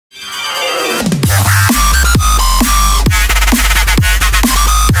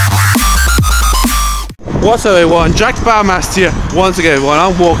What's up everyone, Jack Barmaster here once again everyone.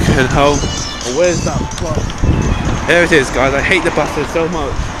 I'm walking home. Oh, where's that bus? There it is guys, I hate the buses so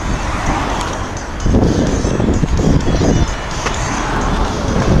much.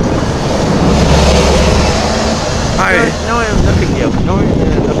 No one look at you. No one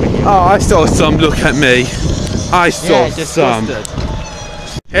look at you. Oh, I saw some look at me. I saw some.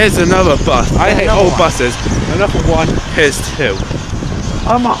 Here's another bus. I hate all buses. Another one, here's two.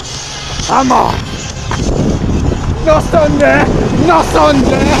 I'm on. I'm on. Not on there. Not on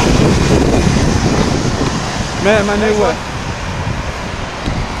there. Man, my new one.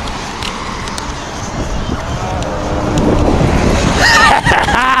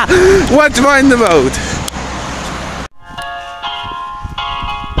 What's right in the road?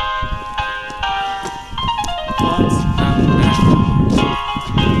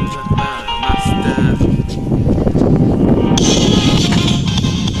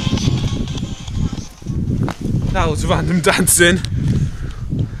 That was random dancing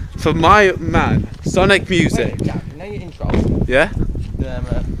for my man, SonicMusic. Wait, Jack, you know your intro? Yeah?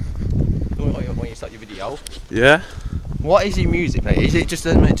 When you start your video? Yeah? What is your music, mate? Is it just do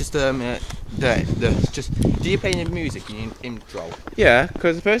you play any music in your intro? Yeah,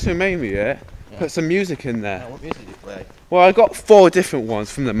 because the person who made me it put some music in there. What music do you play? Well, I got 4 different ones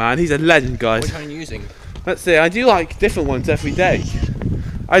from the man. He's a legend, guys. Which one are you using? Let's see, I do like different ones every day.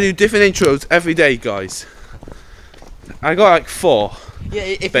 I do different intros every day, guys. I got like 4. Yeah,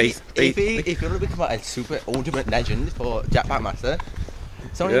 if you want to become a super ultimate legend for Jack Barmaster,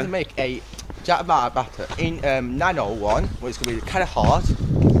 someone needs to make a Jack Barmaster in Nano one, which is going to be kind of hard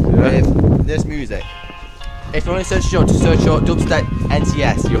with this music. If you want to search short dubstep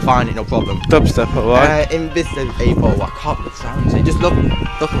NCS, you'll find it, no problem. Dubstep, alright? In this A4, I can't put sounds. So just look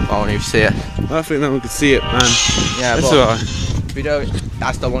on if you see it. I think that we can see it, man. Yeah, that's alright. If you don't,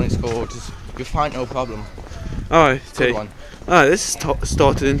 that's the one it's called. Just, you'll find no problem. Alright, this is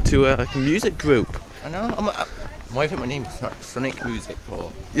started into like a music group. I know. Why do you think my name is SonicMusic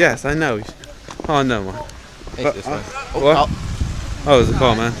for? Yes, I know. Oh no, man. It's this one. What? Oh, there's a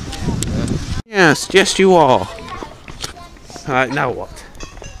car, man. Yeah. Yes, you are. Alright, now what?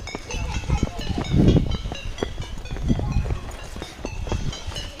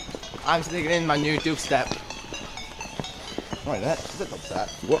 I'm sticking in my new dubstep. What is that? Is it dubstep?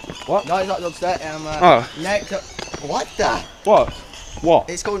 What? No, it's not dubstep. What the? What?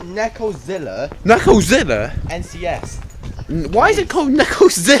 It's called Necozilla. Necozilla? NCS. Why is it called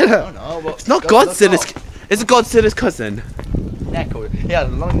Necozilla? I don't know, but it's not Godzilla's. It's Godzilla's cousin. Neko. He has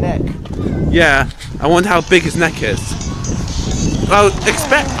a long neck. Yeah. I wonder how big his neck is.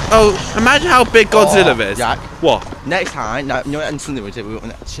 Imagine how big Godzilla is. Jack. What? Next time, you know, on Sunday we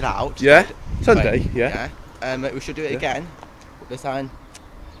want to chill out. Yeah. Sunday. Right. Yeah. We should do it again. This time,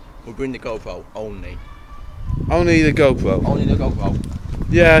 we'll bring the GoPro only. Only the GoPro. Only the GoPro.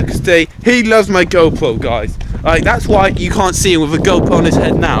 Yeah, because he loves my GoPro, guys. Like, that's why you can't see him with a GoPro on his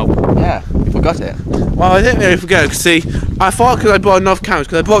head now. Yeah, you forgot it. Well, I didn't really forget, because see, I thought because I bought enough cameras,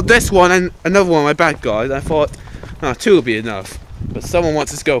 because I bought this one and another one in my bag, guys. I thought, no, 2 will be enough. But someone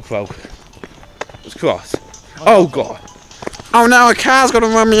wants this GoPro. Let's cross. Oh, God. Oh, no, a car's going to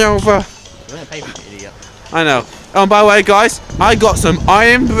run me over. You're going to pay for it, idiot. I know. Oh, and by the way, guys, I got some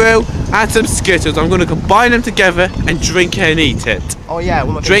Iron Brew and some Skittles. I'm going to combine them together and drink and eat it. Oh yeah,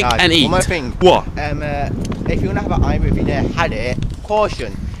 one more thing, drink guys. and eat. One more thing. What? If you want to have an Iron Brew, if you never had it,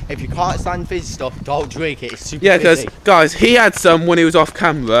 caution. If you can't stand fizzy stuff, don't drink it. It's super fizzy. Because, guys, he had some when he was off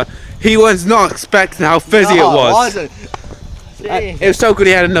camera. He was not expecting how fizzy it was. It wasn't. It was so good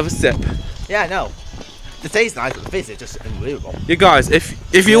he had another sip. Yeah, no. The taste nice, but the fizz is just unbelievable. You guys,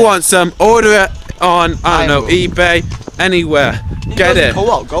 if you want some, order it on, I don't know, eBay, anywhere. Get it.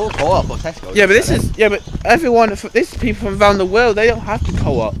 Go co-op or Tesco. Yeah, but everyone, this is people from around the world. They don't have to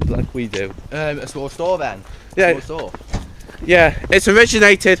co-op like we do. A small store then. Yeah. Small store. Yeah, it's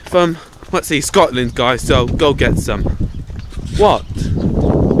originated from, let's see, Scotland, guys. So go get some. What?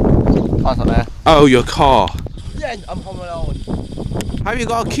 Car's not there. Oh, your car. Yeah, I'm home alone. Have you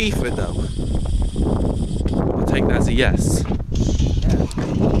got a key for it though? I'll take that as a yes. Yeah.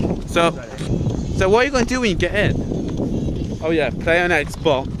 So what are you going to do when you get in? Oh yeah, play on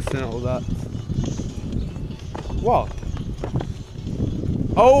Xbox and all that. What?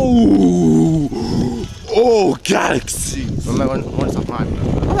 Oh, galaxies! Remember, one's not mine,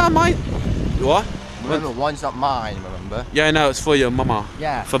 remember? Oh, that might. What? Remember, one's not mine, remember? Yeah, I know, it's for your mama.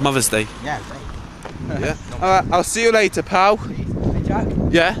 Yeah. For Mother's Day. Yeah, Yeah. Alright, I'll see you later, pal. Hey, Jack?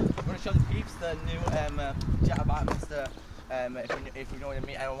 Yeah? I'm going to show the peeps the new Jack Barmaster, if we know what I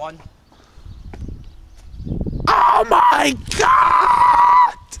mean, anyone. Oh my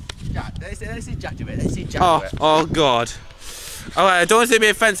god! Jack. Let's see Jack do it. Let's see Jack do it. Oh God. Alright, I don't want to be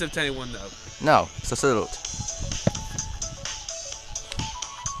offensive to anyone though. No, so salute.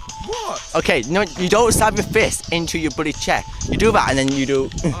 What? Okay, no, you don't stab your fist into your bloody chest. You do that and then you do.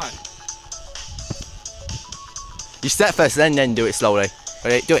 Alright. You step first and then do it slowly.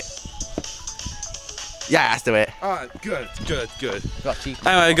 Ready? Do it. Yeah, let's do it. Alright, good. Got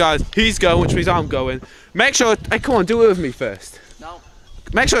Anyway guys, he's going, which means I'm going. Make sure, hey come on, do it with me first. No.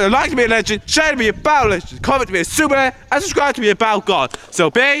 Make sure to like to be a legend, share to be about legend, comment to be a superman, and subscribe to be about God. So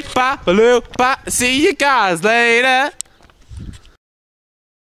be ba baloo ba. See you guys later.